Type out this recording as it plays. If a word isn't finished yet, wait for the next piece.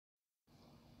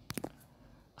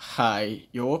Hi,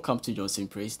 you're welcome to Johnson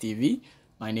Praise TV.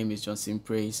 My name is Johnson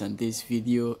Praise, and this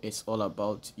video is all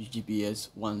about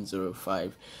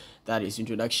UGBS105. That is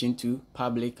Introduction to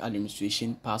Public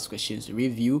Administration Past Questions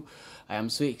Review. I am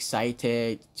so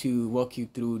excited to walk you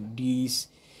through these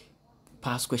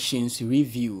past questions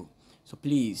review. So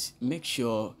please make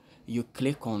sure you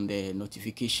click on the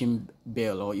notification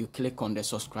bell or you click on the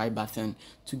subscribe button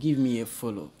to give me a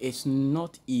follow. It's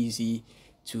not easy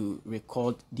to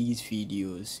record these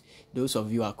videos. Those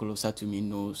of you who are closer to me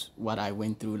knows what I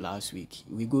went through last week.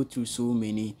 We go through so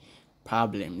many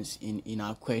problems in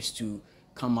our quest to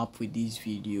come up with these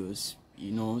videos,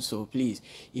 so please,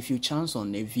 if you chance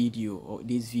on a video or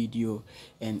this video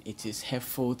and it is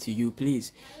helpful to you,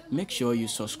 please make sure you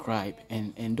subscribe,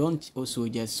 and don't also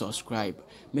just subscribe,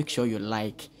 make sure you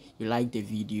like the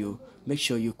video, make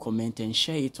sure you comment and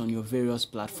share it on your various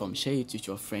platforms, share it with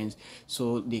your friends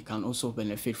so they can also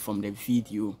benefit from the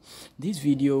video. This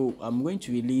video, I'm going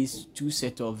to release 2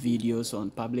 sets of videos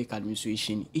on public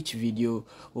administration. Each video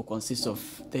will consist of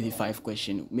 35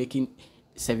 questions, making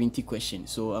 70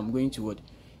 questions. So I'm going to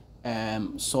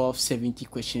solve 70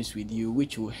 questions with you,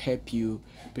 which will help you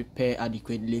prepare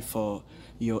adequately for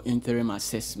your interim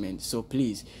assessment. So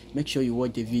please make sure you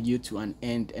watch the video to an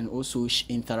end, and also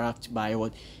interact by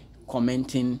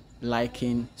commenting,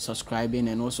 liking, subscribing,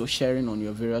 and also sharing on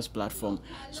your various platforms.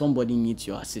 Somebody needs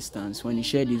your assistance. When you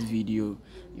share this video,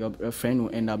 your friend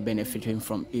will end up benefiting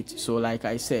from it. So like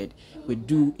I said,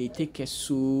 it takes us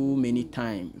so many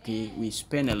time. Okay, we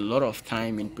spend a lot of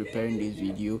time in preparing this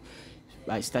video.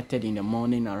 I started in the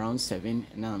morning around 7,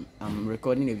 and I'm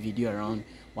recording a video around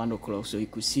 1 o'clock, so you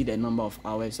could see the number of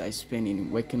hours I spend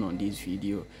in working on this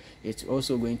video. It's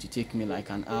also going to take me like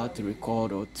an hour to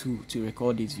record, or 2 to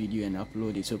record this video and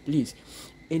upload it. So please,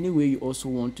 anyway you also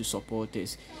want to support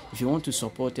us, if you want to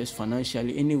support us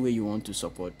financially, any way you want to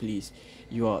support, please,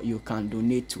 you can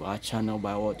donate to our channel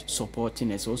by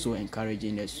supporting us, also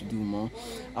encouraging us to do more.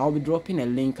 I'll be dropping a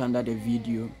link under the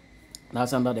video,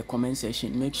 that's under the comment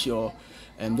section. Make sure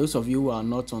those of you who are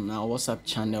not on our WhatsApp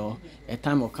channel, a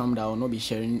time will come that I will not be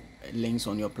sharing links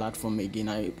on your platform again.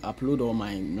 I upload all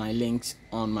my links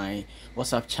on my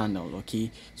WhatsApp channel. Okay,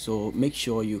 so make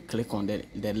sure you click on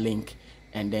the link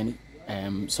and then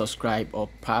subscribe, or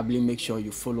probably make sure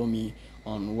you follow me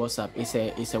on WhatsApp. It's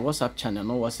a WhatsApp channel,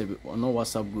 not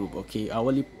WhatsApp group. Okay, I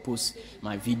only post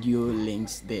my video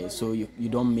links there, so you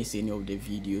don't miss any of the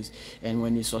videos. And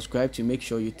when you subscribe, to make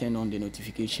sure you turn on the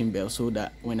notification bell, so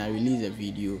that when I release a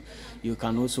video, you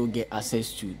can also get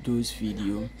access to those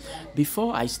videos.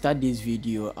 Before I start this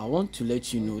video, I want to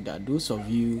let you know that those of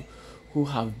you who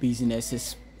have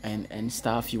businesses and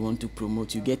stuff you want to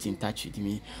promote, you get in touch with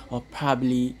me. Or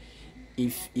probably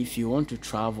if you want to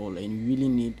travel and you really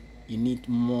need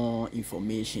more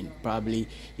information, probably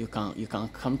you can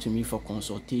come to me for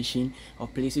consultation, or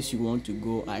places you want to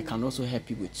go. I can also help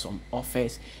you with some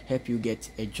offers, help you get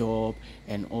a job,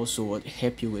 and also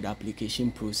help you with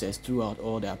application process. Throughout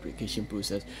all the application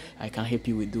process, I can help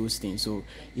you with those things. So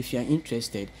if you are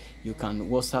interested, you can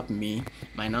WhatsApp me.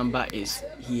 My number is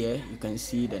here, you can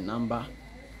see the number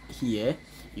here.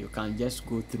 You can just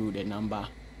go through the number,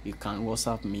 you can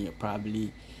WhatsApp me,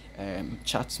 probably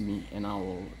chat me, and I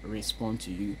will respond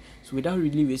to you. So without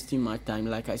really wasting my time,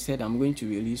 like I said, I'm going to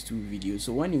release 2 videos.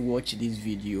 So when you watch this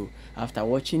video, after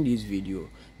watching this video,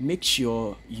 make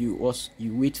sure you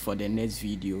wait for the next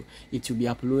video. It will be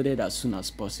uploaded as soon as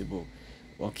possible.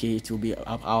 Okay, it will be,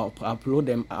 I'll upload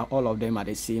them, all of them at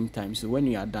the same time. So when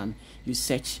you are done, you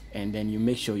search, and then you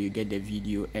make sure you get the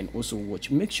video and also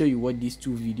watch. Make sure you watch these 2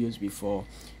 videos before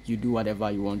you do whatever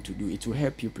you want to do. It will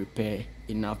help you prepare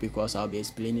enough, because I'll be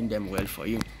explaining them well for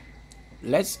you.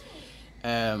 Let's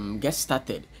get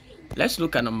started. Let's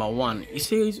look at number 1. It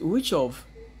says which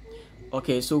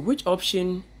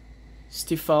option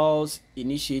stifles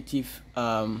initiative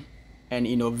and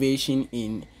innovation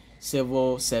in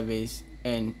civil service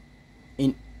and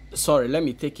let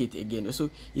me take it again.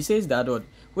 So it says that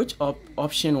which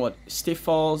option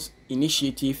stifles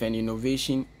initiative and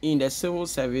innovation in the civil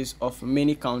service of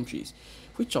many countries?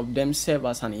 Which of them serve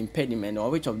as an impediment,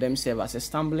 or which of them serve as a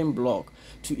stumbling block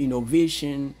to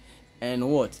innovation and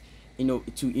to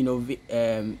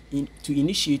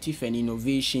initiative and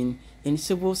innovation in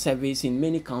civil service in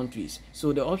many countries?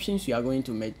 So the options you are going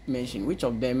to mention, which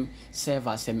of them serve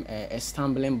as a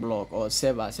stumbling block or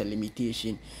serve as a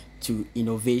limitation to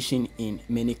innovation in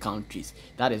many countries?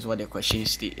 That is what the question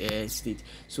states.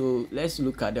 So let's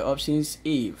look at the options.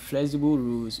 A, flexible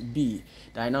rules. B,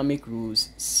 dynamic rules.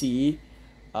 C,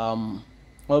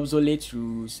 obsolete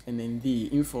rules. And then D,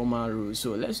 informal rules.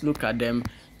 So let's look at them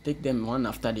take them one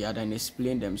after the other and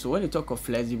explain them. So when you talk of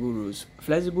flexible rules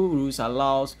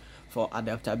allows for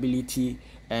adaptability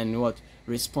and what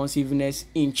responsiveness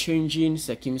in changing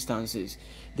circumstances.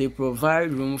 They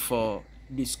provide room for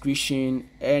discretion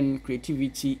and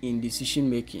creativity in decision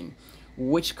making,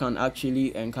 which can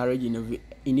actually encourage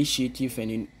initiative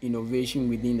and innovation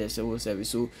within the civil service.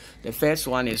 So the first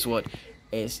one is what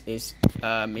is it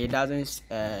doesn't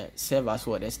serve as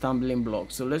what a stumbling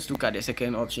block. So let's look at the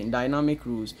second option, dynamic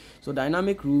rules. So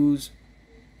dynamic rules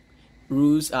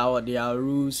are what they are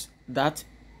rules that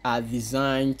are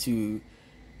designed to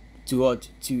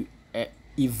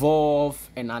evolve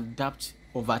and adapt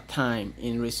over time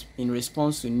in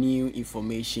response to new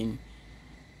information,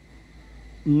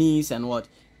 needs and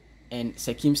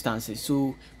circumstances.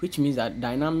 So which means that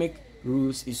dynamic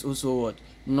rules is also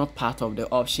not part of the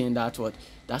option that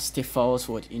stifles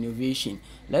innovation.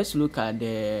 Let's look at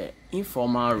the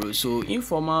informal rules. So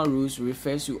informal rules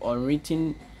refers to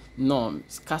unwritten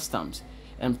norms, customs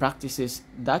and practices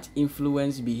that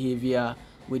influence behavior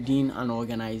within an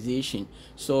organization.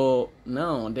 So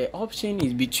now the option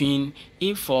is between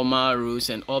informal rules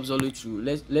and obsolete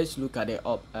rules. Let's look at the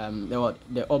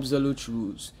obsolete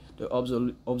rules.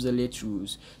 Obsolete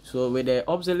rules. So with the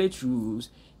obsolete rules,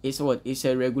 it's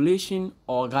a regulation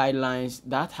or guidelines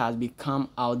that has become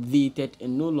outdated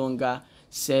and no longer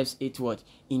serves its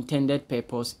intended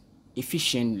purpose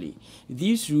efficiently.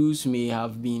 These rules may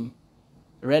have been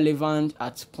relevant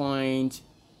at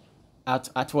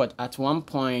one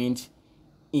point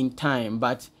in time,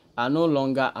 but are no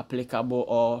longer applicable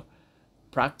or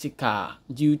practical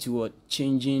due to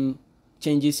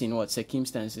changes in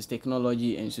circumstances,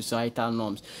 technology and societal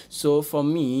norms. So for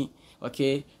me,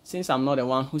 okay, since I'm not the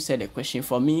one who said the question,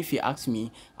 for me, if you ask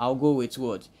me, I'll go with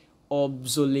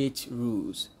obsolete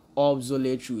rules.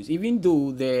 Even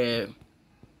though the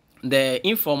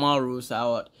informal rules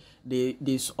are they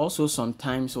also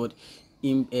sometimes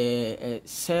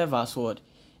serve as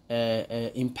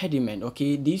impediment.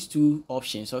 Okay, these two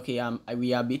options. Okay,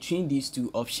 we are between these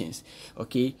two options.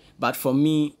 Okay, but for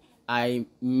me, I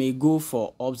may go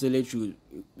for obsolete rules.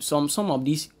 Some of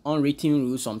these unwritten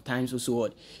rules sometimes also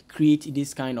create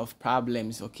this kind of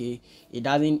problems. Okay, it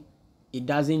doesn't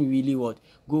really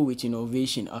go with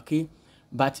innovation. Okay,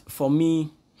 but for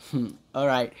me, all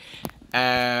right.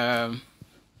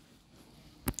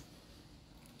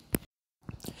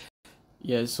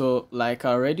 Yeah, so like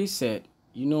I already said,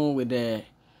 with the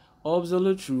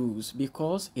obsolete rules,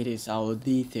 because it is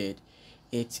outdated,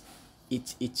 it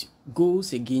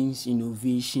goes against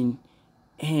innovation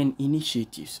and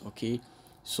initiatives. Okay,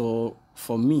 so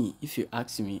for me, if you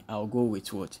ask me, I'll go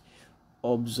with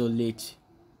obsolete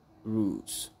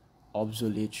rules.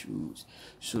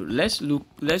 So let's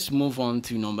move on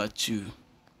to number 2.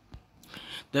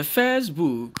 The first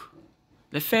book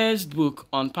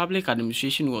on public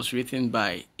administration was written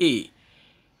by A.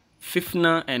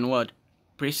 Fifner and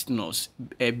Priestnos,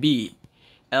 B.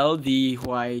 L.D.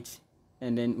 White,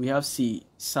 and then we have C.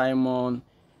 Simon,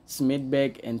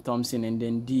 Smithberg and Thompson, and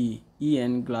then D.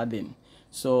 E.N. Gladden.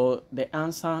 So the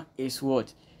answer is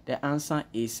what? The answer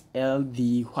is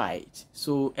L.D. White.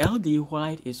 So L.D.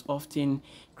 White is often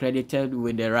credited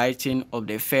with the writing of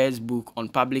the first book on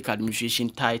public administration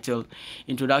titled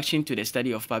Introduction to the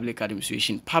Study of Public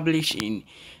Administration, published in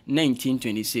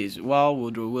 1926, while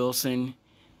Woodrow Wilson's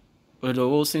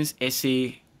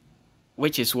essay,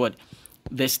 which is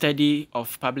the study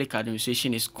of public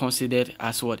administration, is considered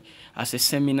as as a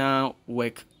seminal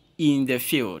work in the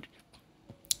field,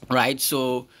 right?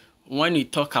 So when we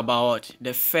talk about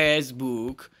the first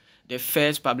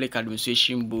public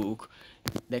administration book,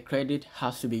 the credit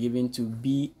has to be given to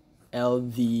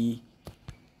B.L.D.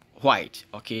 White.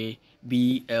 Okay,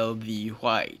 B.L.D.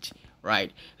 White.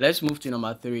 Right. Let's move to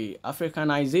number 3.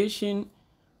 Africanization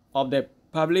of the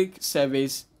public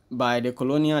service by the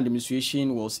colonial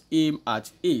administration was aimed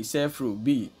at A. Self-rule,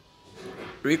 B.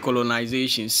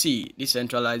 recolonization, C.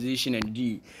 decentralization, and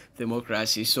D.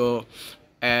 democracy. So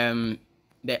the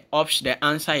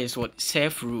answer is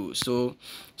self-rule. So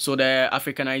the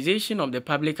Africanization of the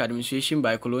public administration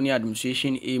by colonial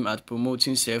administration aimed at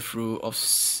promoting self-rule of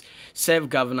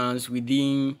self-governance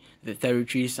within the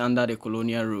territories under the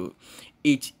colonial rule.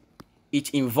 It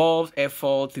involved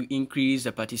effort to increase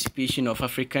the participation of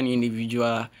African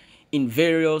individuals in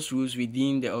various roles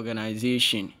within the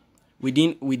organization,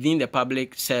 within the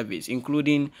public service,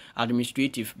 including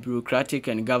administrative, bureaucratic,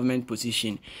 and government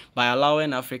position, by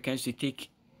allowing Africans to take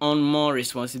on more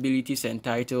responsibilities and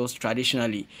titles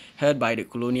traditionally held by the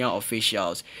colonial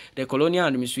officials. The colonial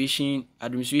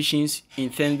administrations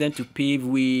intended to pave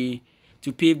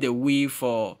the way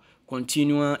for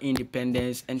continual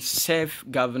independence, and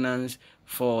self-governance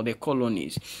for the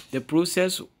colonies. The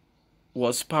process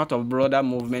was part of broader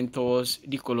movement towards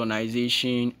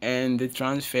decolonization and the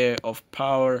transfer of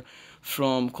power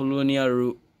from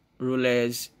colonial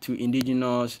rulers to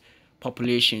indigenous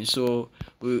population. So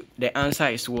the answer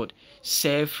is what?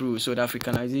 Self-rule. So the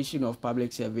Africanization of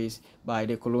public service by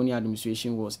the colonial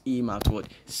administration was aimed at what?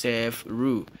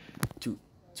 Self-rule, to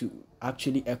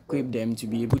actually equip them to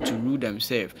be able to rule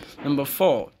themselves. Number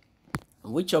 4,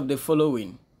 which of the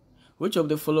following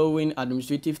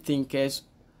administrative thinkers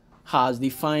has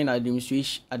defined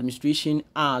administration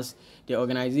as the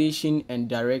organization and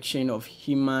direction of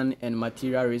human and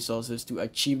material resources to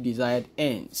achieve desired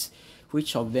ends?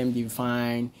 Which of them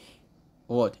define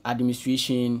what?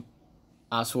 Administration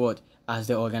as what? As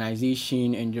the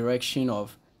organization and direction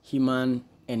of human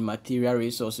and material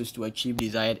resources to achieve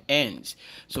desired ends.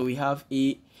 So we have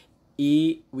we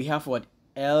have what?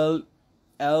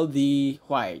 L.D.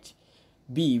 White.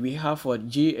 B, we have what?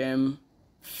 J.M.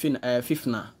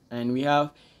 Fifner. And we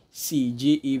have C,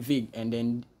 J.E. Vig. And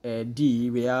then D,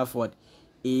 we have what?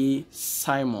 A.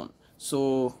 Simon.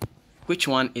 So which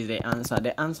one is the answer?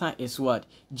 The answer is what?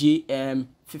 J.M.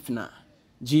 Fifner.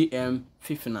 J.M.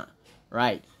 Fifner.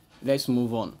 Right. Let's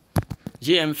move on.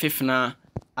 J.M. Fifner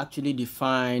actually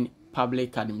defined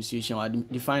public administration, or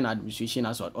define administration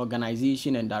as what?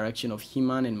 Organization and direction of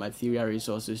human and material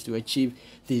resources to achieve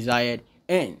desired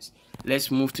ends. Let's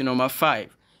move to number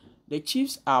 5. The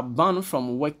chiefs are banned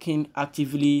from working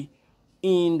actively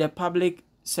in the public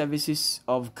services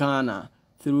of Ghana.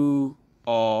 True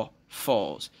or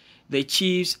false? The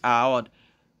chiefs are what?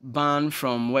 Banned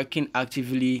from working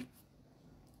actively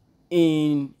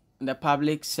in the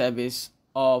public service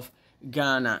of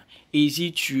Ghana. Is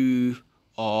it true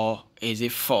or is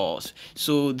it false?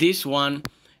 So this one,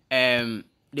 the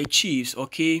chiefs,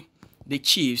 okay, the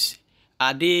chiefs,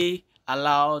 are they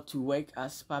allowed to work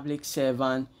as public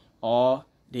servant, or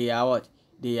they are what?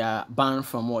 They are banned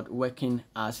from what? Working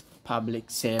as public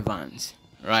servants,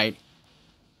 right?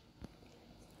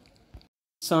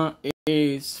 Answer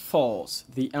is false.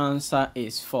 The answer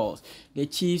is false. The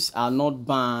chiefs are not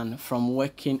banned from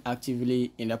working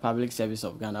actively in the public service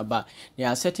of Ghana, but there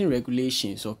are certain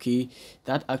regulations, okay,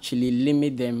 that actually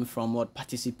limit them from what?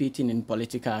 Participating in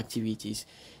political activities.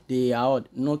 They are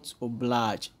not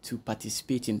obliged to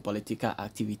participate in political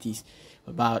activities,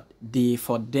 but they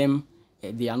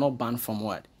are not banned from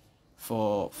what?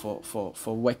 For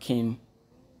working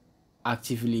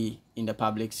actively in the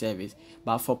public service.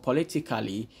 But for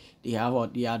politically, they have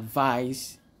what? The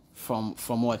advice from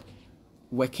what?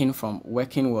 Working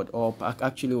what? Or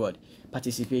actually what?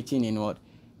 Participating in what?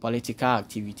 Political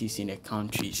activities in the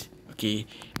countries. Okay,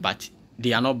 but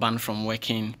they are not banned from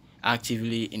working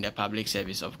actively in the public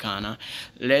service of Ghana.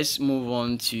 Let's move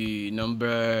on to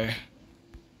number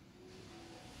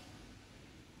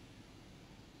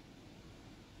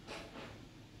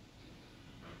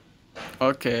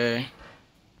okay.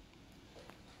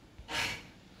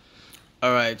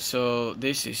 All right, so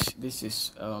this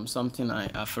is something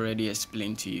I've already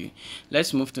explained to you.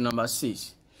 Let's move to number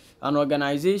 6. An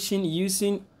organization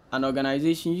using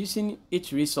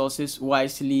its resources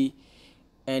wisely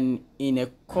and in a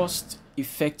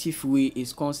cost-effective way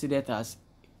is considered as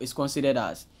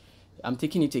I'm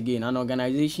taking it again. An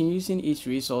organization using its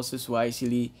resources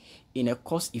wisely in a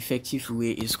cost-effective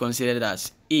way is considered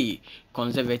as A,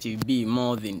 conservative, B,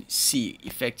 modern, C,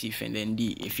 effective, and then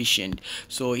D, efficient.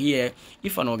 So here,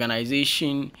 if an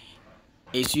organization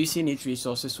is using its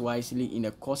resources wisely in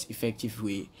a cost-effective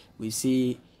way, we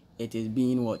say it is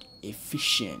being what?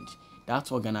 Efficient.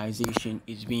 That organization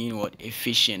is being what?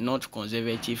 Efficient, not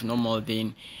conservative, not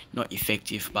modern, not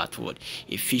effective, but what?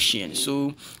 Efficient.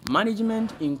 So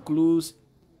management includes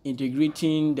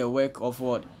integrating the work of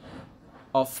what?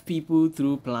 Of people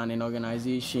through planning,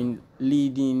 organization,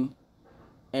 leading,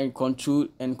 and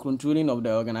controlling of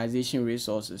the organization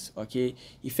resources. Okay,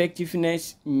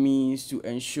 effectiveness means to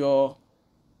ensure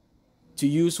to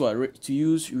use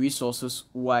resources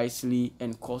wisely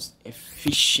and cost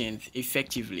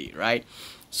effectively, right?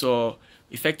 So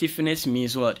effectiveness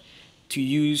means what? To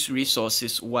use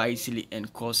resources wisely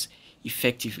and cost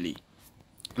effectively.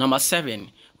 Number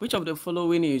 7, which of the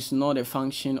following is not a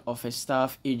function of a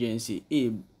staff agency?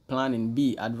 A, planning,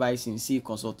 B, advising, C,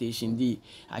 consultation, D,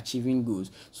 achieving goals.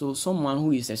 So someone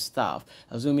who is a staff,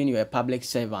 assuming you're a public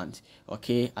servant,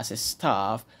 okay, as a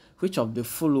staff, which of the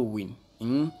following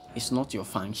is not your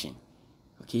function?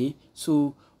 Okay,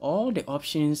 so all the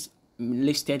options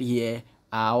listed here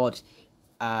are what?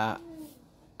 Are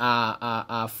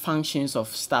are functions of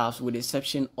staff, with the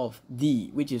exception of D,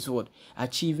 which is what?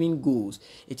 Achieving goals.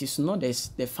 It is not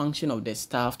the function of the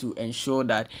staff to ensure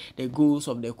that the goals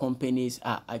of the companies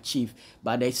are achieved,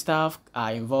 but the staff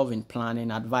are involved in planning,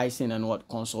 advising, and what?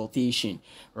 Consultation,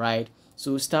 right?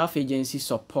 So staff agencies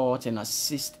support and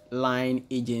assist line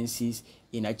agencies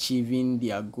in achieving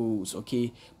their goals,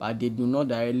 okay? But they do not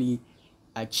directly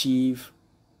achieve,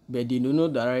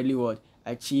 what?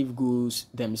 Achieve goals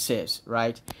themselves,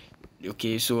 right?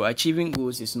 Okay, so achieving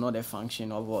goals is not a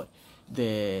function of what?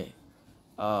 The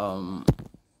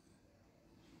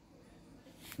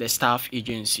staff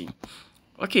agency.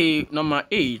 Okay, number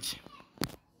 8.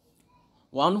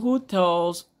 One who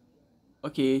tells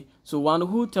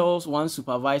one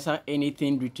supervisor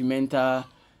anything detrimental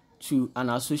to an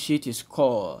associate is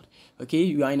called. Okay,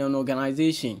 you are in an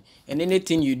organization, and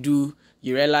anything you do,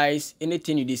 you realize,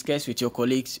 anything you discuss with your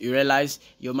colleagues, you realize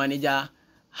your manager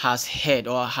has heard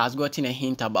or has gotten a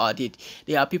hint about it.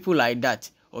 There are people like that.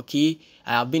 Okay,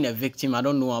 I have been a victim. I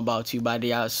don't know about you, but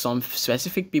there are some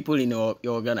specific people in your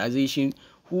organization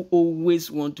who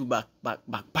always want to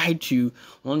backbite you,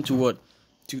 want to what?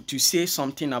 To say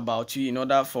something about you in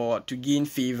order to gain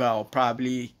favor, or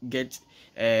probably get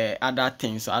other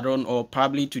things, or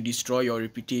probably to destroy your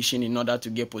reputation in order to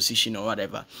get position or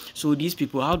whatever. So these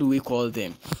people, how do we call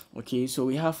them? Okay, so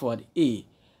we have what? A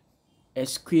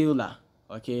squealer.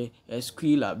 Okay, a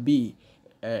squealer. B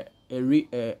a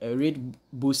rate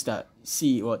booster.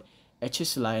 C what? A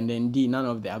chiseler. And then D, none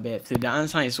of the above. So the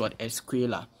answer is what? A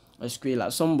squealer. A squealer,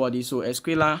 somebody. So a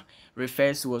squealer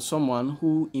refers to someone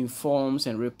who informs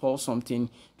and reports something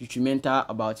detrimental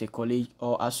about a colleague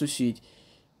or associate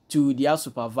to their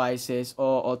supervisors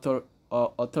or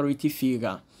authority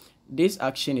figure. This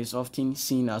action is often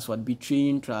seen as what?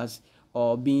 Betraying trust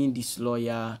or being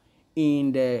disloyal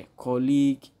in the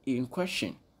colleague in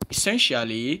question.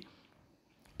 Essentially,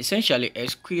 a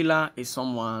squealer is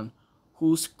someone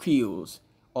who squeals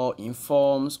or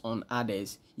informs on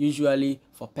others, usually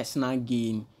for personal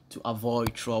gain, to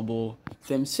avoid trouble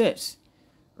themselves,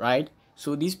 right?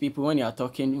 So these people, when you are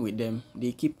talking with them,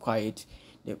 they keep quiet.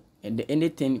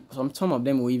 Anything, some of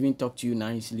them will even talk to you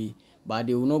nicely, but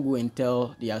they will not go and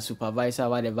tell their supervisor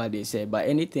whatever they said. But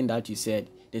anything that you said,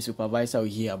 the supervisor will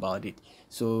hear about it.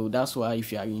 So that's why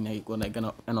if you are in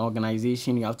an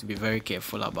organization, you have to be very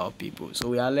careful about people. So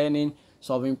we are learning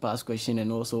solving past question,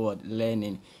 and also what?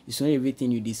 Learning. It's not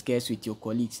everything you discuss with your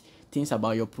colleagues. Things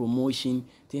about your promotion,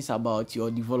 things about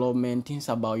your development, things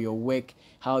about your work,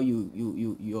 how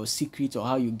your secret, or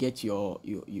how you get your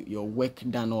work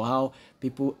done, or how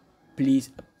people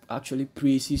actually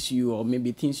praises you, or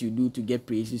maybe things you do to get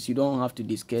praises. You don't have to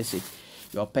discuss it.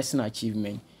 Your personal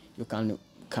achievement, you can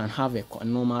have a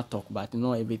normal talk, but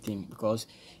not everything, because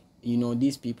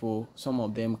these people, some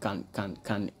of them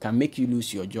can make you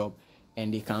lose your job,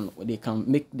 and they can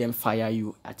make them fire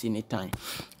you at any time.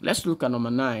 Let's look at number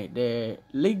 9. The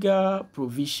legal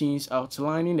provisions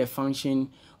outlining the function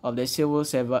of the civil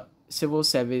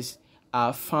service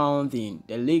are found in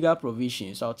the legal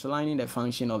provisions outlining the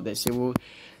function of the civil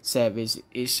service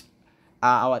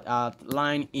are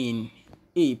outlined in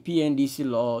A. PNDC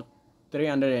law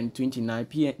 329,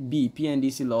 B.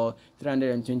 PNDC law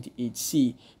 328,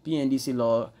 C. PNDC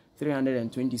law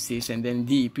 326, and then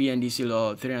D. PNDC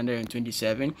law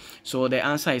 327. So the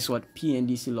answer is what?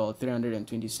 PNDC law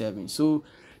 327. So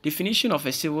definition of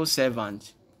a civil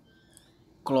servant,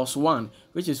 clause 1,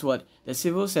 which is what? The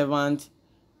civil servant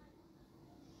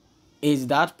is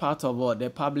that part of what? The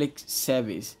public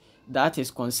service that is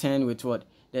concerned with what?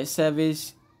 The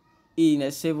service in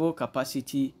a civil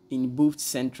capacity in both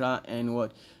central and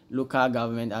what? Local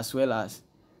government, as well as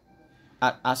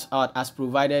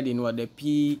provided in what? The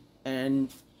PN,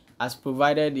 as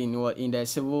provided in what? In the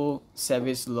Civil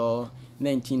Service Law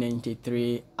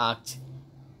 1993 Act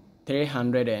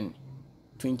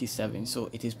 327. So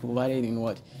it is provided in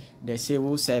what? The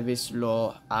Civil Service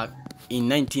Law Act in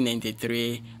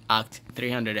 1993 Act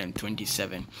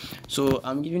 327. So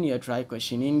I'm giving you a try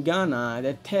question. In Ghana,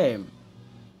 the term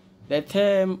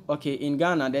in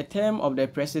Ghana, the term of the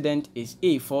president is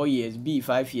A, 4 years, B,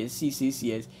 5 years, C, 6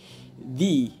 years,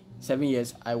 D, 7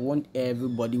 years. I want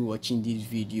everybody watching this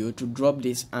video to drop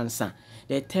this answer.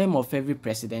 The term of every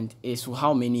president is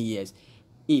how many years?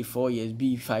 A, 4 years,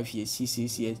 B, 5 years, C,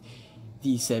 6 years,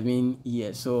 D, 7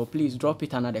 years. So please drop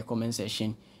it under the comment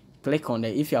section. Click on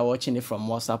it. If you are watching it from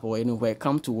WhatsApp or anywhere,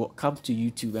 come to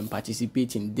YouTube and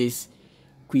participate in this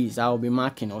quiz. I will be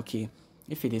marking, okay?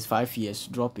 If it is 5 years,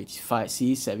 drop it. 5,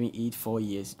 6, 7, 8, 4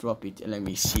 years, drop it. Let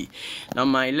me see.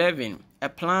 Number 11. A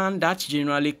plan that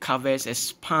generally covers a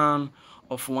span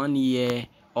of 1 year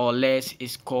or less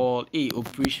is called A,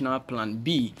 operational plan,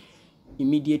 B,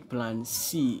 immediate plan,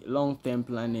 C, long-term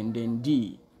plan, and then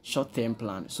D, short-term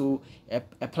plan. So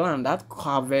a plan that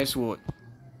covers what?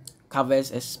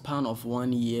 Covers a span of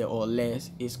 1 year or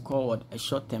less is called a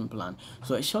short-term plan.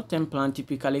 So a short-term plan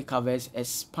typically covers a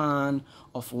span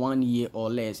of 1 year or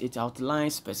less. It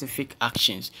outlines specific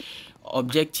actions,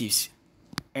 objectives,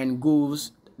 and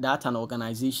goals that an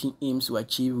organization aims to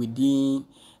achieve within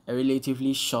a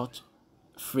relatively short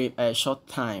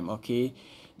time. Okay,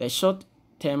 the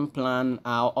short-term plan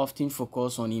are often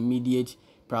focused on immediate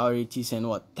priorities and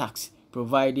what tasks,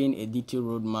 providing a detailed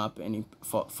roadmap and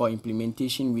for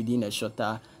implementation within a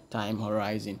shorter time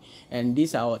horizon. And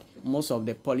these are what most of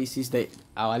the policies that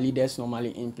our leaders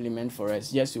normally implement for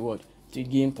us, just to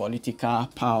gain political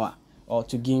power or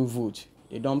to gain vote.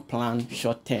 They don't plan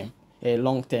short term,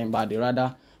 long term, but they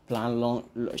rather plan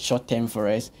short term for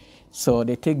us. So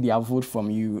they take their vote from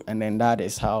you, and then that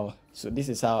is how. So this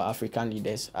is how African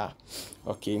leaders are.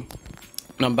 Okay,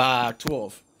 number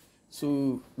 12.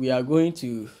 So we are going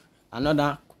to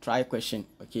another try question.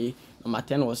 Okay, number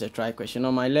 10 was a try question.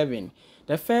 Number 11,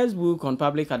 the first book on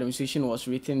public administration was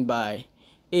written by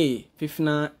A,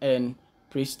 Fifner and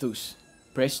Prestus,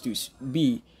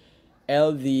 B,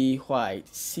 L.D. White,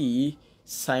 C,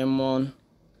 Simon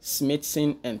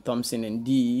Smithson and Thompson, and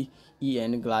D,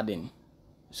 E.N. Gladden.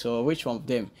 So which one of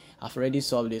them? I've already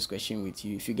solved this question with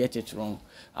you. If you get it wrong,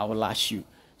 I will ask you.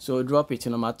 So drop it to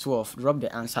number 12. Drop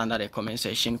the answer under the comment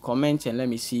section. Comment and let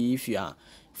me see if you are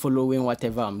following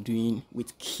whatever I'm doing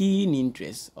with keen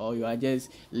interest or you are just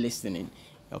listening.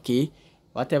 Okay,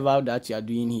 whatever that you are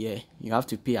doing here, you have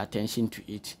to pay attention to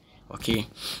it. Okay,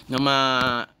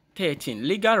 number 13,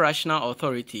 legal rational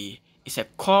authority is a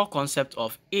core concept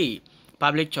of A,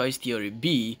 public choice theory,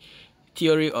 B,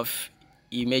 theory of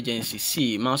emergency,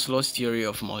 C, Maslow's theory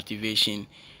of motivation,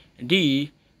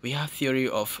 D, we have theory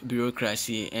of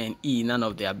bureaucracy, and E, none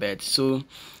of the above. So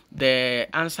the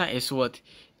answer is what?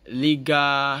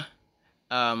 Legal.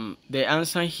 The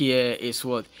answer here is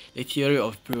what? The theory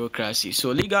of bureaucracy. So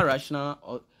legal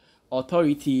rational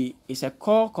authority is a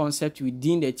core concept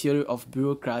within the theory of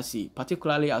bureaucracy,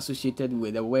 particularly associated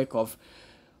with the work of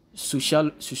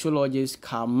sociologist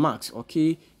Karl Marx.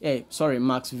 Okay,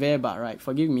 Max Weber, right?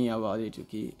 Forgive me about it.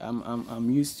 Okay,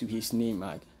 I'm used to his name.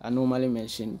 I normally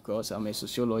mention because I'm a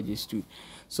sociologist too.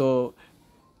 So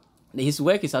his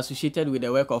work is associated with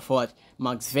the work of what?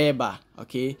 Max Weber.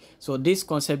 Okay, so this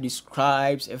concept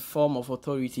describes a form of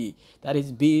authority that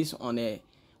is based on a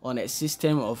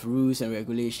system of rules and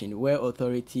regulation where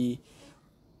authority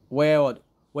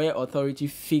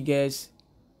figures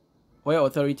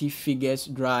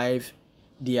drive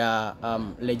their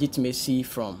legitimacy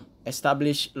from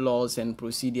established laws and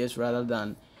procedures rather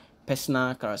than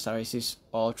personal characteristics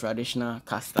or traditional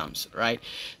customs, right?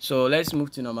 So let's move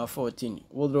to number 14.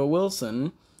 Woodrow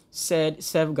Wilson said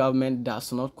self-government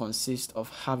does not consist of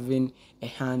having a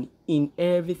hand in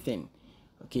everything.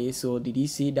 Okay, so did he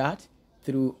say that?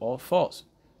 True or false?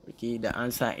 Okay, the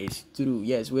answer is true.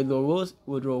 Yes,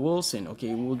 Woodrow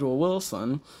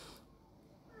Wilson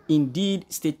indeed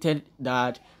stated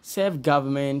that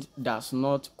self-government does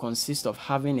not consist of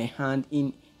having a hand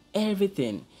in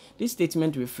everything. This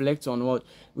statement reflects on what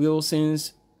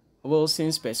Wilson's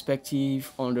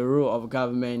perspective on the role of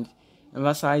government,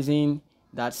 emphasizing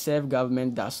that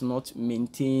self-government does not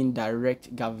maintain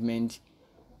direct government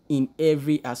in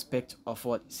every aspect of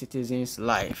what citizens'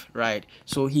 life, right?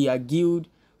 So he argued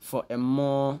for a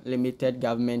more limited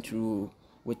government rule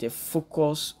with a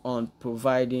focus on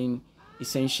providing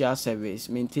essential service,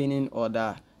 maintaining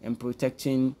order, and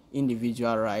protecting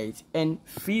individual rights and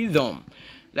freedom.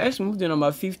 Let's move to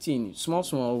number 15. Small,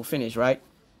 we'll finish, right?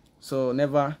 So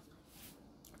never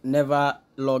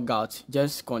log out.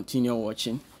 Just continue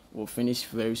watching. We'll finish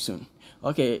very soon.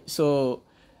 Okay, so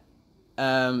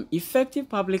effective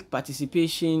public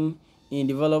participation in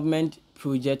development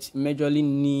projects majorly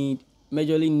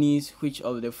needs which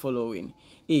of the following?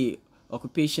 A,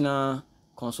 occupational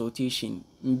consultation,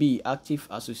 B, active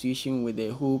association with the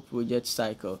whole project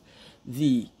cycle,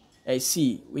 C,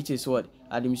 which is what?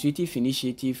 Administrative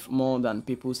initiative more than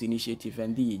people's initiative,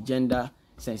 and D, gender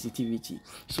sensitivity.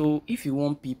 So if you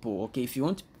want people, okay, if you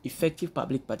want effective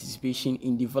public participation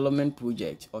in development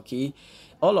projects, okay,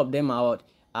 all of them are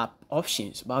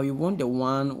options, but we want the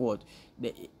one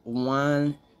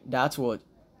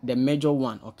the major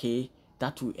one, okay,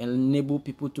 that will enable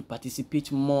people to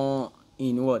participate more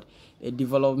in what? A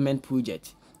development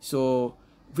project. So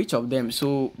which of them?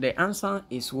 So the answer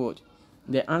is what?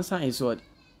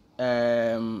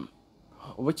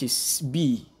 Which is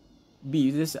B.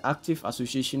 This is active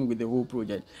association with the whole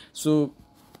project. So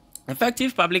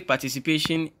Effective public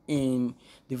participation in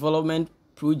development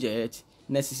projects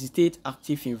necessitate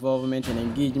active involvement and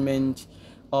engagement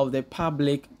of the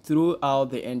public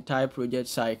throughout the entire project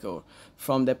cycle,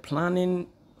 from the planning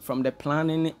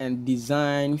and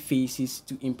design phases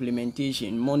to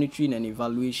implementation, monitoring and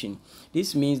evaluation.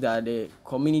 This means that the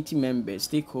community members,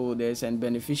 stakeholders and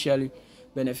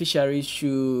beneficiaries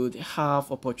should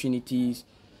have opportunities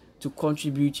to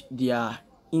contribute their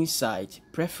insight,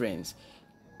 preference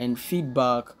and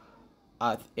feedback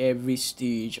at every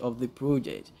stage of the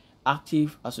project.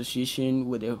 Active association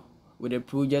with the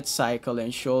project cycle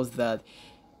ensures that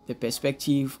the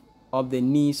perspective of the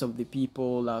needs of the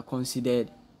people are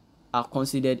considered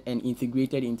and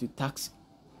integrated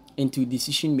into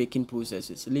decision-making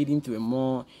processes, leading to a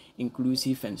more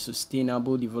inclusive and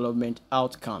sustainable development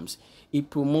outcomes. It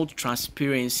promotes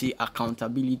transparency,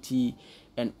 accountability,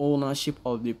 and ownership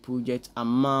of the project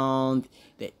among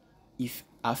the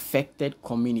affected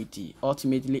community,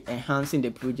 ultimately enhancing the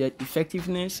project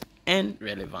effectiveness and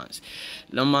relevance.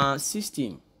 Number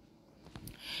 16,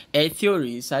 a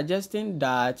theory suggesting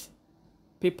that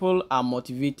people are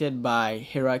motivated by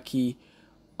hierarchy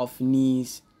of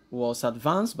needs was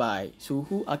advanced by, so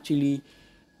who actually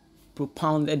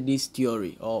propounded this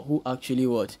theory, or who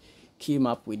actually came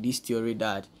up with this theory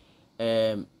that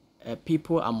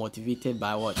people are motivated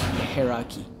by what?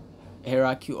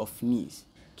 Hierarchy of needs.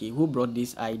 Okay, who brought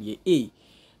this idea? A.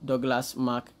 Douglas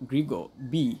MacGregor.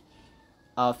 B.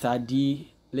 Arthur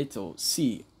D. Little.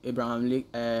 C. Abraham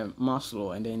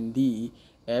Maslow. And then D.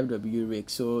 F.W.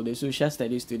 Rick. So the social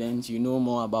studies students, you know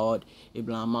more about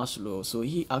Abraham Maslow. So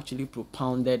he actually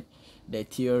propounded the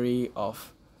theory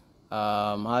of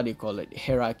how they call it,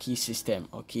 hierarchy system.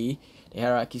 Okay, the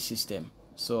hierarchy system.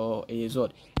 So it is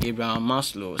what? Abraham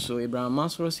Maslow. So Abraham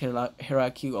Maslow's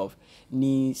hierarchy of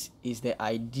needs is the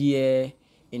idea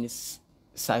in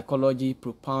psychology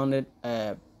proposed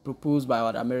by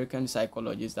what American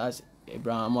psychologist, that's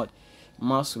Abraham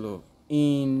Maslow,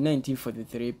 in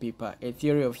 1943 paper, A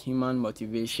Theory of Human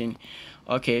Motivation.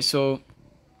 Okay, so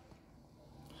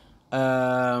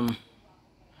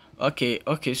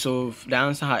okay, so the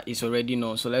answer is already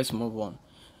known, so let's move on.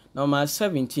 Number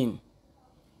 17,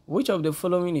 which of the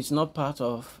following is not part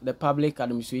of the public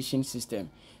administration system?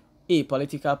 A.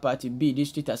 Political party. B.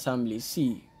 District assembly.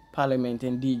 C. Parliament.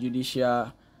 And D.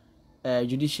 Judiciary.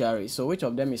 So which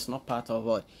of them is not part of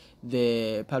what?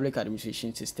 The public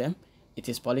administration system? It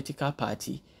is political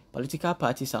party. Political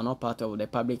parties are not part of the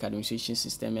public administration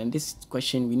system, and this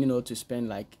question we need not to spend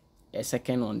like a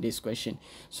second on this question.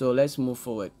 So let's move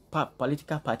forward.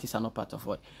 Political parties are not part of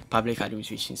what? Public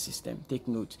administration system. Take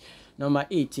note. Number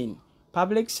 18,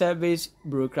 public service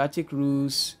bureaucratic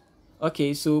rules.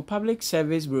 Okay, so public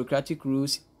service bureaucratic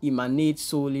rules emanate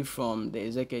solely from the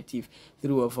executive.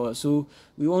 Through of us. So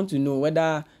we want to know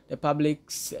whether the public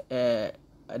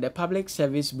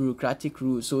service bureaucratic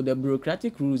rules, so the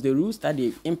bureaucratic rules, the rules that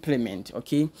they implement,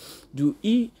 okay, do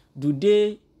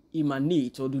they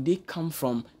emanate, or do they come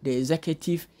from the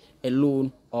executive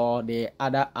alone, or the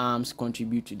other arms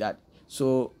contribute to that?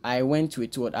 So I went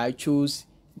with what I chose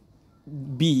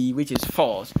B, which is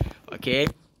false. Okay,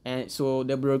 and so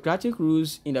the bureaucratic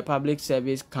rules in the public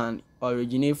service can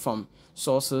originate from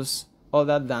sources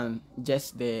other than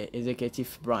just the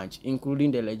executive branch,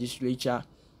 including the legislature,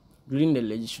 including the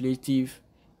legislative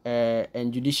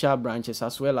and judicial branches,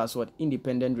 as well as what?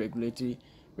 Independent regulatory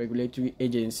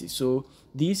agencies. So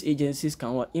these agencies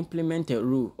can implement a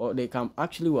rule, or they can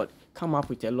actually come up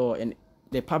with a law, and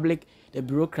the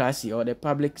bureaucracy or the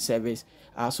public service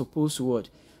are supposed to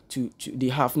they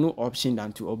have no option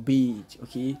than to obey it.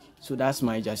 Okay, so that's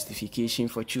my justification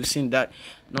for choosing that.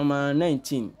 Number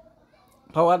 19,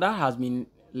 power that has been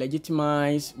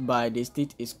legitimized by the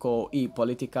state is called A.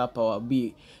 Political power.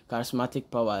 B.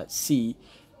 Charismatic power. C.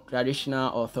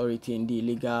 Traditional authority. And D.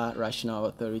 Legal rational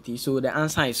authority. So the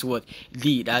answer is what?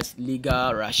 D. That's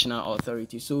legal rational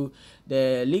authority. So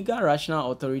the legal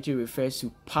rational authority refers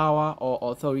to power or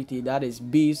authority that is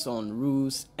based on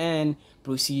rules and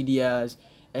procedures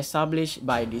established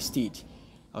by the state.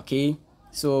 Okay,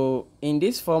 so in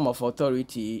this form of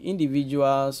authority,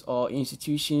 individuals or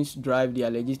institutions derive their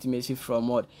legitimacy from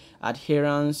what?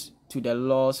 Adherence to the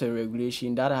laws and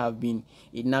regulations that have been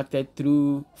enacted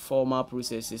through formal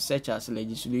processes such as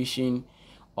legislation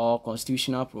or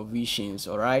constitutional provisions.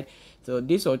 All right, so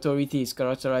this authority is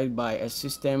characterized by a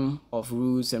system of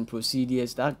rules and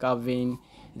procedures that govern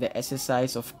the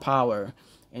exercise of power,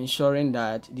 ensuring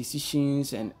that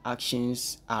decisions and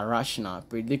actions are rational,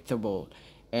 predictable,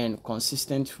 and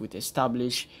consistent with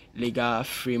established legal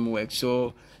framework.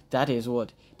 So That is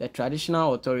what the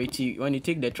traditional authority. When you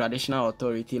take the traditional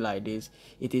authority like this,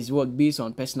 it is what based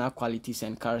on personal qualities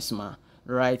and charisma,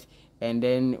 right? And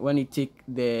then when you take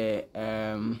the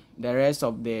rest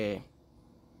of them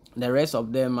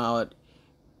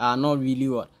are not really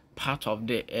what part of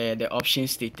the option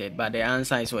stated, but the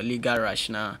answer is what legal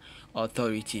rational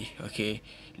authority. Okay,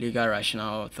 legal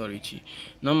rational authority.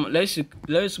 Now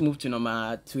let's move to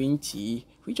number 20.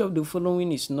 Which of the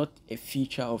following is not a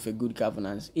feature of a good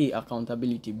governance? A,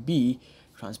 accountability. B,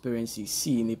 transparency.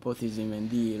 C, nepotism. And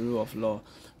D, rule of law.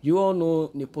 You all know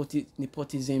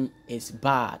nepotism is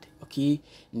bad. Okay,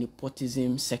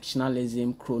 nepotism,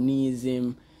 sectionalism,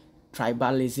 cronyism,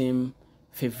 tribalism,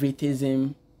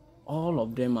 favoritism, all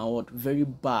of them are what very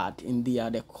bad, and they are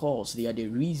the cause, they are the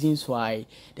reasons why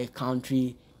the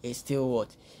country is still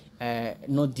what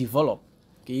not developed.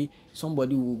 Okay,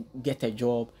 somebody will get a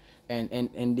job,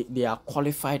 and they are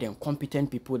qualified and competent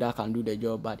people that can do the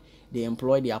job, but they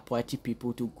employ their party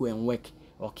people to go and work.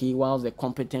 Okay, whilst the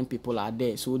competent people are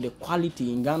there. So the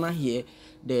quality in Ghana here,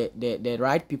 the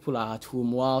right people are at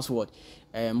home, whilst what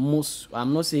most,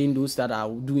 I'm not saying those that are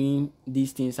doing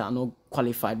these things are not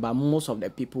qualified, but most of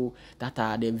the people that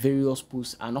are the various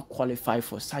posts are not qualified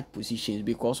for such positions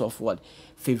because of what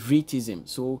favoritism.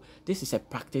 So this is a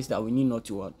practice that we need not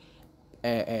to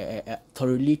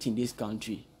tolerate in this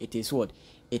country. It is what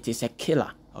it is a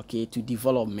killer, okay, to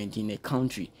development in a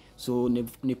country. So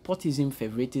nepotism,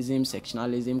 favoritism,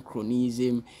 sectionalism,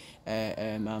 cronyism,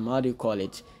 how do you call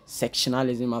it?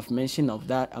 Sectionalism. I've mentioned of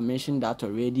that. I mentioned that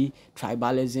already.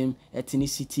 Tribalism,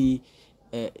 ethnicity,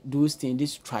 those things.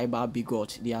 This tribal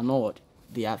bigot. They are not.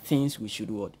 They are things we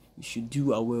should what we should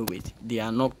do away with. They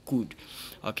are not good.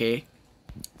 Okay.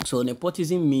 So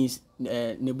nepotism means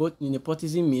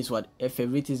nepotism means what? A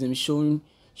favoritism showing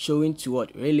to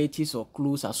what relatives or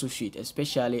close associates,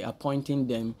 especially appointing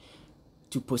them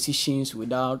to positions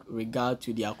without regard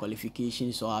to their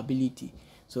qualifications or ability.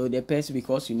 So the person,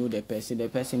 because you know the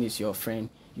person is your friend,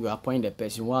 you appoint the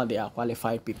person while they are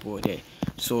qualified people there.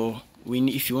 So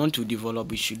if you want to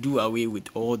develop, we should do away with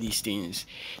all these things.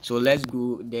 So let's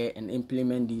go there and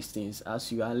implement these things. As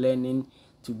you are learning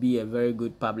to be a very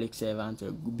good public servant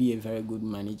or be a very good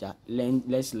manager,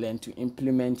 let's learn to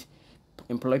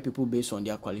employ people based on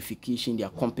their qualification, their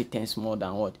competence, more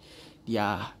than what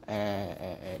their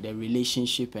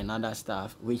relationship and other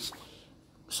stuff, which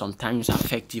sometimes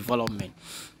affect development.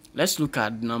 Let's look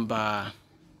at number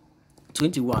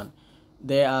 21.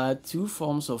 There are two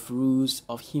forms of rules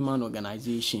of human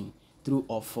organization, true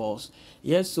or false.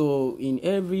 Yes, so in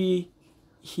every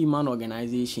human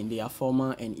organization there are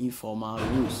formal and informal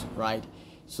rules, right?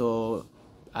 So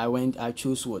I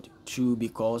chose what? True,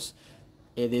 because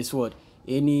it is what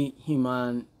any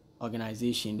human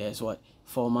organization, there's what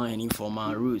formal and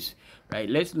informal rules, right?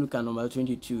 Let's look at number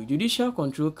 22. Judicial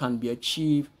control can be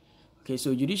achieved. Okay,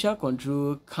 so judicial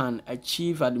control can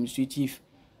achieve administrative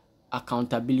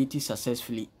accountability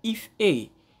successfully if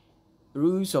A,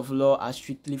 rules of law are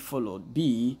strictly followed.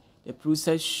 B, the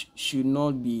process should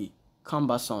not be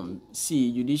cumbersome.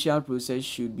 C, judicial process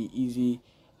should be easy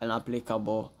and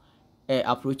approachable.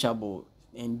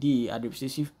 And D,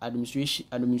 administrative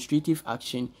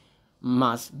action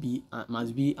must be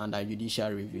under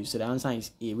judicial review. So the answer is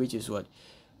A, which is what?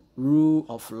 Rule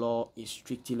of law is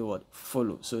strictly what?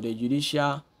 Followed. So the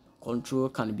judicial control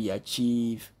can be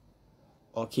achieved,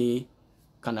 okay,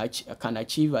 can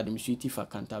achieve administrative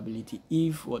accountability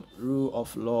if what? Rule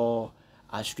of law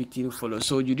are strictly followed.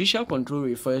 So judicial control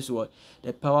refers to what?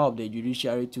 The power of the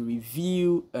judiciary to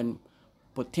review and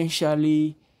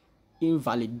potentially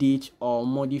invalidate or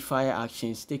modify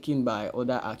actions taken by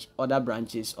other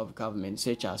branches of government,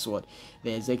 such as what?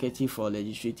 The executive or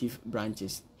legislative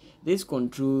branches. This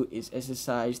control is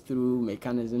exercised through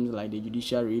mechanisms like the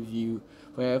judicial review,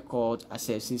 where court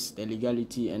assesses the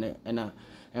legality and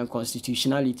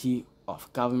constitutionality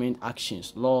of government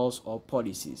actions, laws, or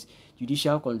policies.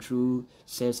 Judicial control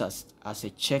serves as a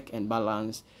check and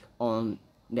balance on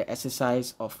the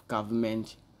exercise of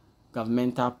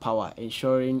governmental power,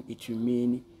 ensuring it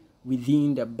remains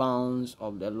within the bounds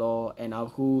of the law and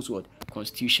upholds what?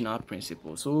 Constitutional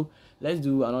principles. So let's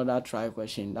do another try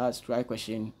question. That's try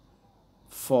question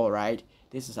 4, right?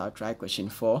 This is our try question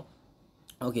 4.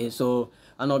 Okay, so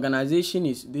an organization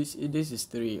is this is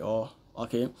 3, or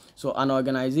okay, so an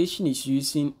organization is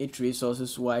using its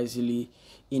resources wisely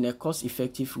in a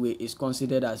cost-effective way is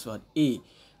considered as what? A,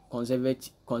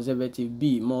 conservative,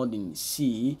 B, modern,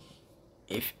 C,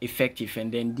 effective,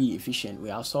 and then D, efficient. We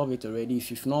have solved it already.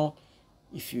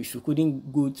 If you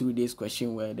couldn't go through this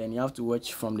question well, then you have to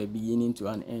watch from the beginning to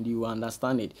an end. You will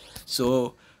understand it.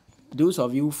 So those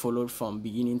of you who followed from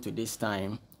beginning to this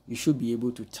time, you should be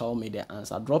able to tell me the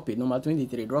answer. Drop it. Number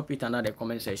 23, drop it under the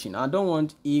comment section. I don't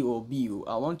want A or B.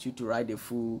 I want you to write the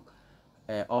full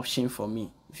option for me.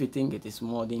 If you think it is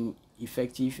modern,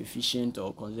 effective, efficient,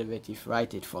 or conservative,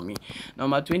 write it for me.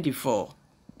 Number 24.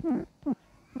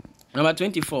 Number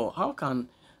 24. How can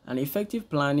an effective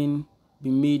planning be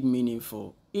made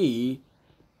meaningful? A,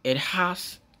 it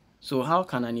has. So how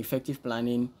can an effective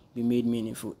planning be made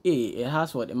meaningful? A, it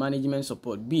has what? Management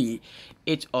support. B,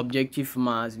 its objective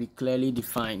must be clearly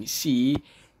defined. C,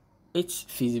 its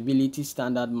feasibility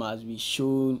standard must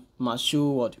show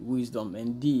what? Wisdom.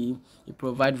 And D, it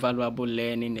provide valuable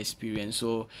learning experience.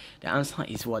 So the answer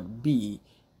is what? B,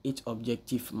 its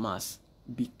objective must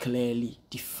be clearly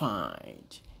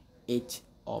defined. Its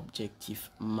objective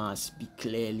must be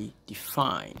clearly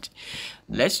defined.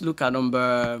 Let's look at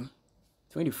number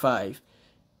 25.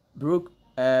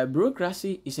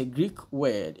 Bureaucracy is a Greek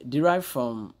word derived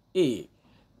from A,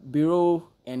 bureau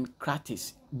and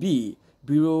kratis, B,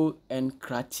 bureau and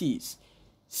kratis,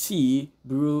 C,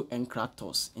 bureau and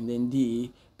kratos, and then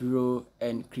D, bureau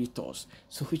and kritos.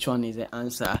 So which one is the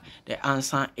answer? The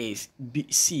answer is B,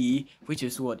 C, which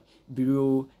is what?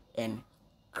 Bureau and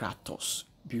kratos.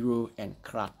 Bureau and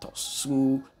kratos.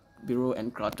 So bureau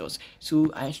and kratos. So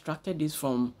I extracted this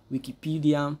from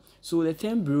Wikipedia. So the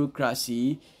term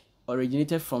bureaucracy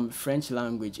originated from French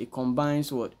language. It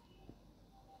combines what?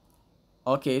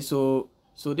 Okay, so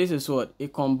this is what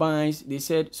it combines. They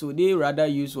said so they rather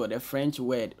use what? The French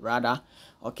word rather.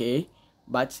 Okay,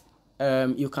 but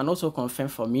you can also confirm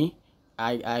for me.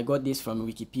 I got this from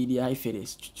Wikipedia if it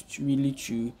is really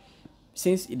true.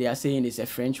 Since they are saying it's a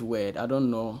French word, I don't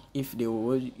know if they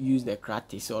will use the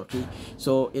kratis. Okay,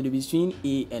 so it'll be between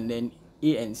A and then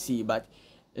A and C, but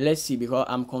let's see, because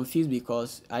I'm confused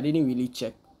because I didn't really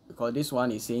check, because this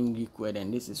one is saying Greek word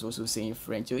and this is also saying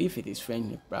French. So if it is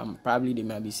French, probably there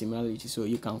might be similarity, so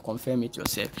you can confirm it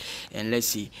yourself. And let's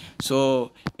see.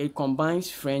 So it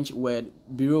combines French word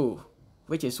bureau,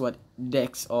 which is what?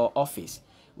 Desk or office,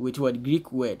 with what?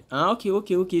 Greek word.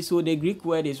 Okay. So the Greek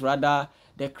word is rather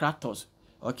the kratos.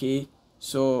 Okay,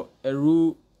 so a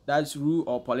rule, that's rule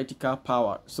or political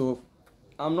power. So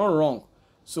I'm not wrong.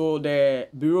 So the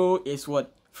bureau is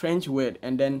what? French word,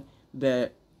 and then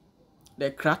the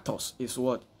kratos is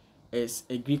what? Is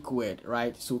a Greek word,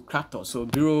 right? So kratos, so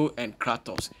bureau and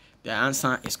kratos. The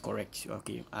answer is correct.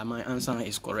 Okay, my answer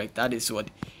is correct. That is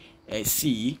what?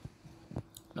 C.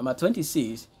 Number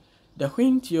 26. The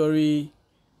Wing theory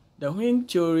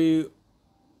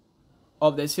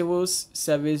of the civil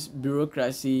service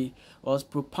bureaucracy was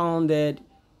propounded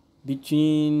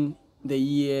between the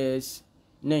years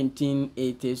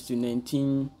 1780s to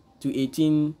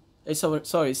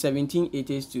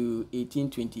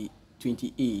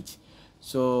 1828.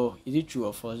 So is it true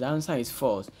or false? The answer is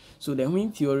false. So the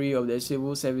Wing theory of the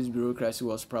civil service bureaucracy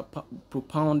was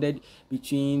propounded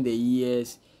between the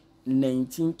years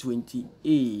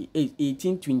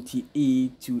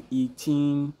 1828 to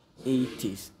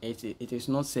 1880s. It is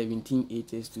not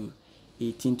 1780s to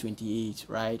 1828,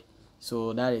 right?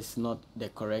 So that is not the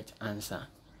correct answer.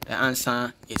 The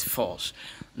answer is false.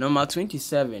 Number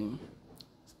 27.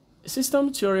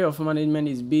 System theory of management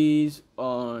is based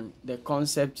on the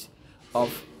concept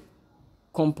of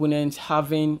components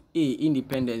having A,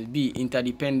 independence, B,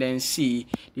 interdependence, C,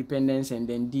 dependence, and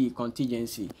then D,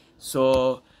 contingency.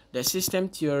 So the system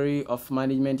theory of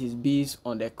management is based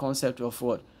on the concept of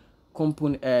what?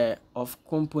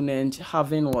 Component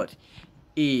having what?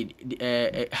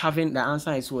 Having, the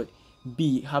answer is what?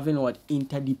 B, having what?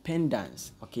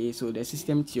 Interdependence. Okay, so the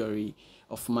system theory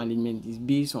of management is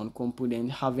based on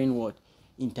component having what?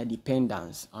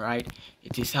 Interdependence. All right,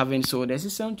 it is having, so the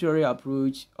system theory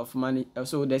approach of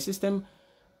the system's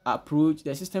approach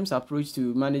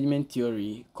to management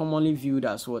theory, commonly viewed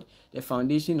as what? The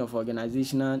foundation of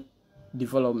organizational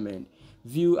development,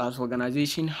 view as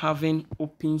organization having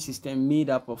open system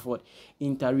made up of what?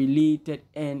 Interrelated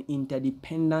and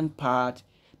interdependent parts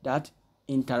that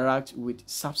interact with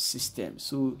subsystems.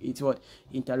 So it's what?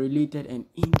 Interrelated and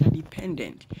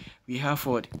interdependent. We have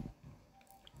what?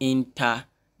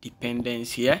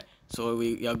 Interdependence here. So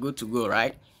we are good to go,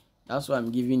 right? That's why I'm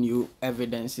giving you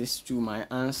evidences to my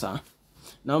answer.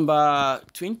 Number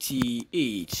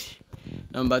 28.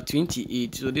 So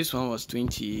this one was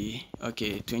 20.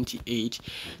 Okay, 28.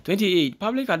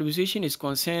 Public administration is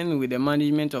concerned with the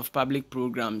management of public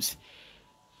programs.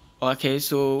 Okay,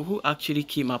 so who actually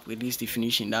came up with this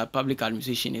definition that public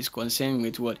administration is concerned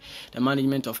with what? The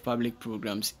management of public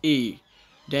programs. A,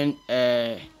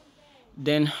 how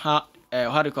do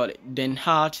you call it? Den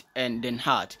Hart and Den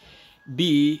Hart.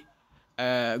 B,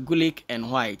 Gulick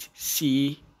and White.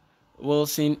 C,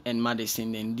 Wilson and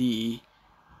Madison, and D,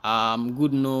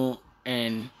 Goodnow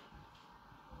and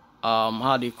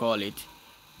how do you call it?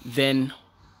 Then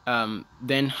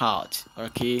Hart.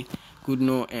 Okay,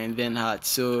 Goodnow and then Hart.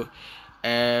 So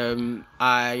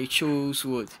I chose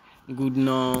what?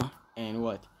 Goodnow and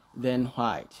what? Then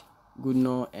White.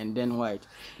 Goodnow and then White.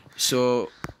 So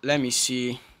let me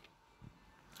see.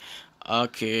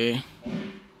 Okay.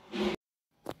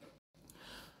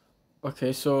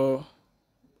 Okay, so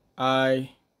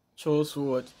I chose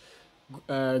what?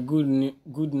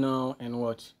 Good now and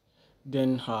what?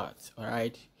 Then Heart. All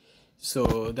right.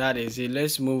 So that is it.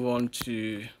 Let's move on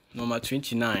to number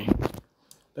 29.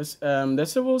 The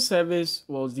civil service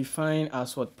was defined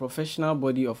as what? Professional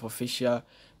body of official,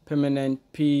 permanent,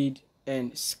 paid,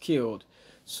 and skilled.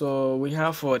 So we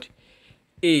have what?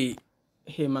 A.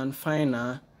 Human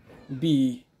Finer.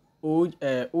 B.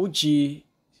 OG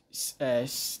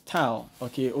style.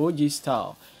 Okay, OG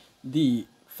style. D.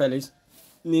 Felix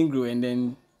Negro, and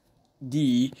then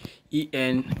D.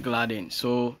 E.N. Gladden.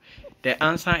 So the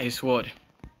answer is what?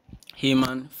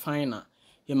 Human Finer.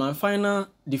 Human Finer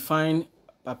defined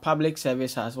a public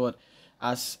service as what?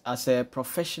 As a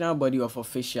professional body of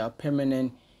official,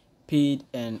 permanent, paid,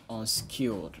 and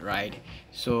unskilled, right?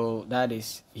 So that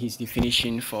is his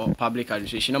definition for public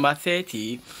administration. Number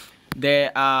 30,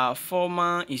 there are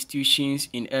formal institutions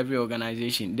in every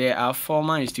organization. There are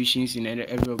formal institutions in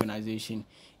every organization.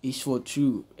 It's for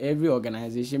true. Every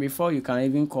organization, before you can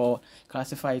even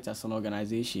classify it as an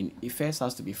organization, it first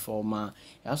has to be formal.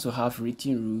 It has to have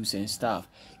written rules and stuff.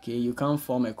 Okay, you can't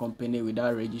form a company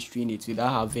without registering it,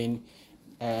 without having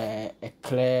a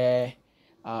clear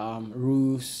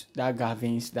rules that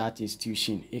governs that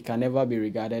institution. It can never be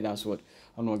regarded as what?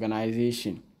 An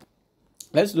organization.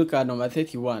 Let's look at number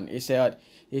 31. It's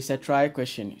a try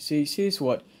question. So it says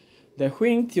what? The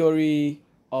Whing theory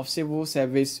of civil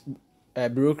service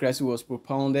bureaucracy was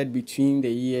propounded between the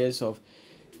years of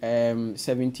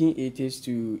 1780s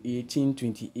to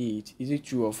 1828. Is it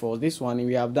true or false? This one,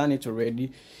 we have done it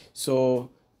already. So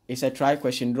it's a try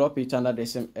question. Drop it under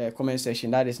the comment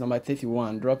section. That is number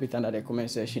 31. Drop it under the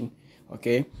comment section.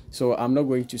 Okay, so I'm not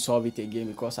going to solve it again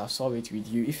because I've solved it with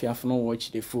you. If you have not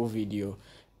watched the full video,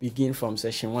 begin from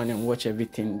session 1 and watch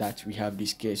everything that we have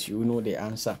discussed. You will know the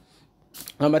answer.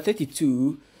 Number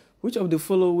 32. Which of the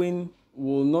following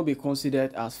will not be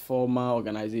considered as formal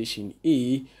organization?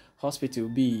 A. Hospital.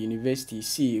 B. University.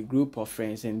 C. Group of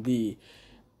friends. And D.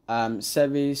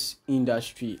 Service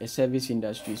industry. A service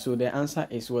industry. So the answer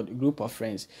is what? Group of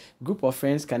friends. Group of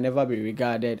friends can never be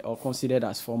regarded or considered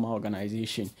as formal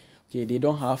organization. Okay, they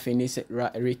don't have any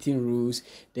written rules.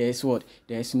 There's what?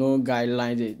 There's no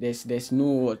guidelines. There's no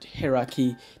what?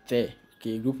 Hierarchy there.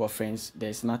 Okay, group of friends,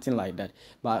 there's nothing like that.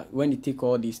 But when you take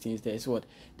all these things, there's what?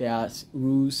 There are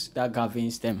rules that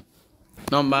governs them.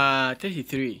 Number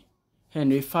 33.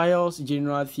 Henry Fayol's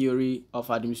general theory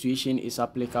of administration is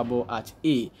applicable at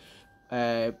A.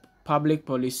 Public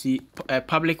policy,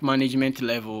 public management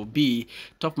level. B.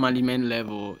 Top management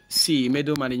level. C.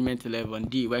 Middle management level.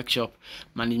 And D. Workshop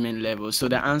management level. So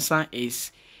the answer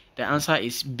is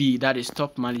B. That is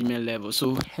top management level.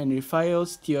 So Henry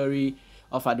Fayol's theory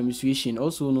of administration,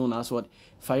 also known as what?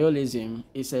 Fayolism,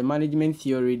 is a management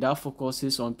theory that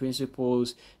focuses on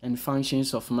principles and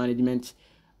functions of management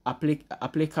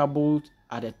applicable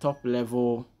at the top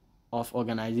level of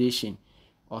organization.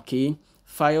 Okay,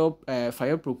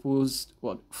 Fayol proposed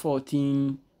what?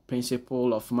 14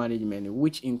 principles of management,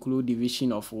 which include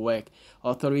division of work,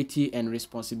 authority and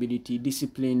responsibility,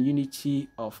 discipline, unity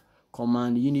of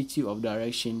command, unity of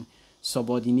direction,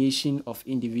 subordination of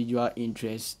individual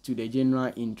interests to the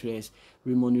general interest,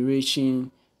 remuneration,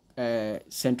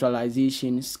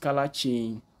 centralization, scalar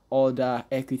chain, order,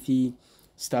 equity,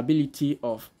 stability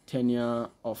of tenure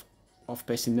of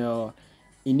personnel,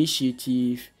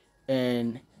 initiative,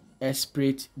 and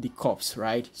esprit de corps,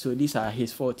 right? So these are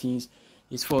his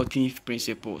 14th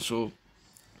principle. So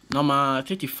number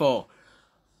 34.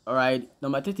 All right,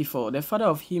 number 34. The father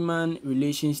of human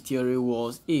relations theory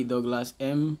was A. Douglas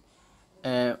M.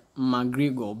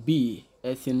 McGregor, B.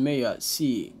 Ethan Mayer,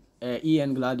 C.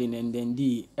 E.N. Gladden, and then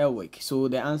D. Elwick. So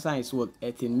the answer is what?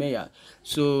 Ethan Mayer.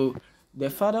 So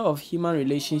the father of human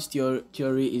relations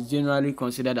theory is generally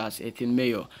considered as Ethan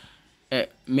Mayer.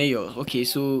 Okay,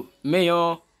 so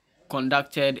Mayer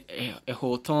conducted a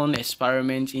Hawthorne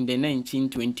experiment in the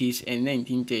 1920s and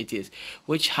 1930s,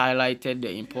 which highlighted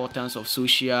the importance of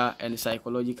social and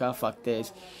psychological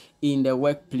factors in the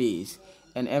workplace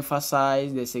and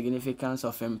emphasized the significance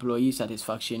of employee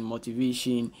satisfaction,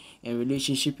 motivation, and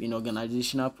relationship in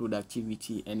organizational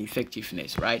productivity and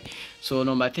effectiveness, right? So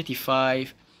number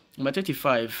 35,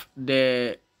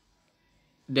 the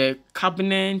the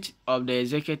cabinet of the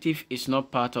executive is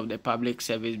not part of the public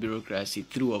service bureaucracy.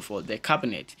 True or false? The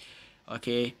cabinet,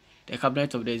 okay, the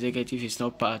cabinet of the executive is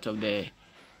not part of the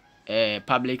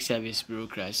public service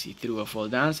bureaucracy. True or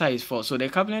false? The answer is false. So the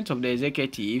cabinet of the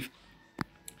executive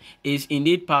is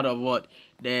indeed part of what?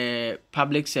 The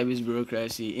public service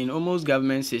bureaucracy. In almost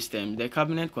government systems, the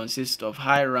cabinet consists of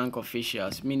high-rank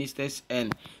officials, ministers,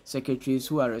 and secretaries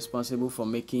who are responsible for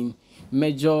making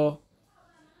major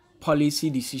policy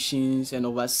decisions and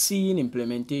overseeing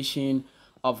implementation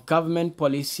of government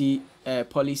policies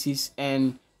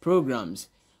and programs.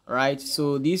 Right,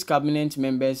 so these cabinet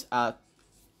members are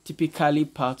typically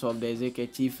part of the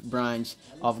executive branch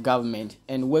of government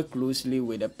and work closely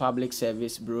with the public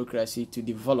service bureaucracy to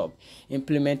develop,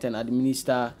 implement, and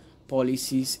administer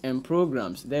policies and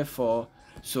programs. Therefore,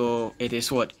 so it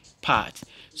is what? Part.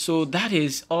 So that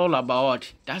is all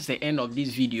about. That's the end of this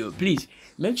video. Please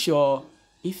make sure,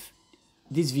 if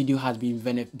this video has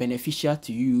been beneficial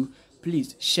to you,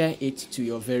 please share it to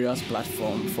your various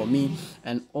platforms for me.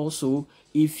 And also,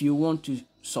 if you want to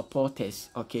support us,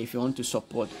 okay, if you want to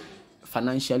support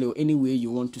financially or any way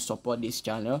you want to support this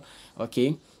channel,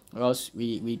 okay, because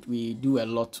we do a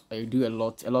lot,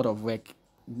 a lot of work,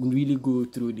 really go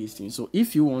through these things. So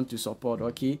if you want to support,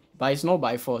 okay, but it's not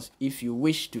by force. If you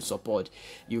wish to support,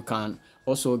 you can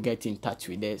also get in touch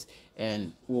with us,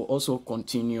 and we'll also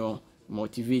continue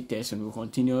motivate us, and we'll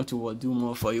continue to do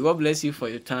more for you. God bless you for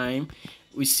your time.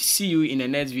 We see you in the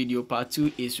next video. Part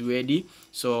 2 is ready,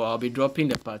 so I'll be dropping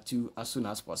the part 2 as soon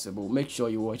as possible. Make sure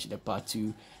you watch the part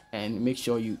 2, and make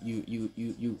sure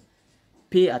you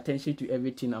pay attention to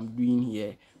everything I'm doing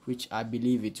here, which I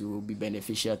believe it will be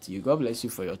beneficial to you. God bless you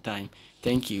for your time.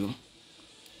 Thank you.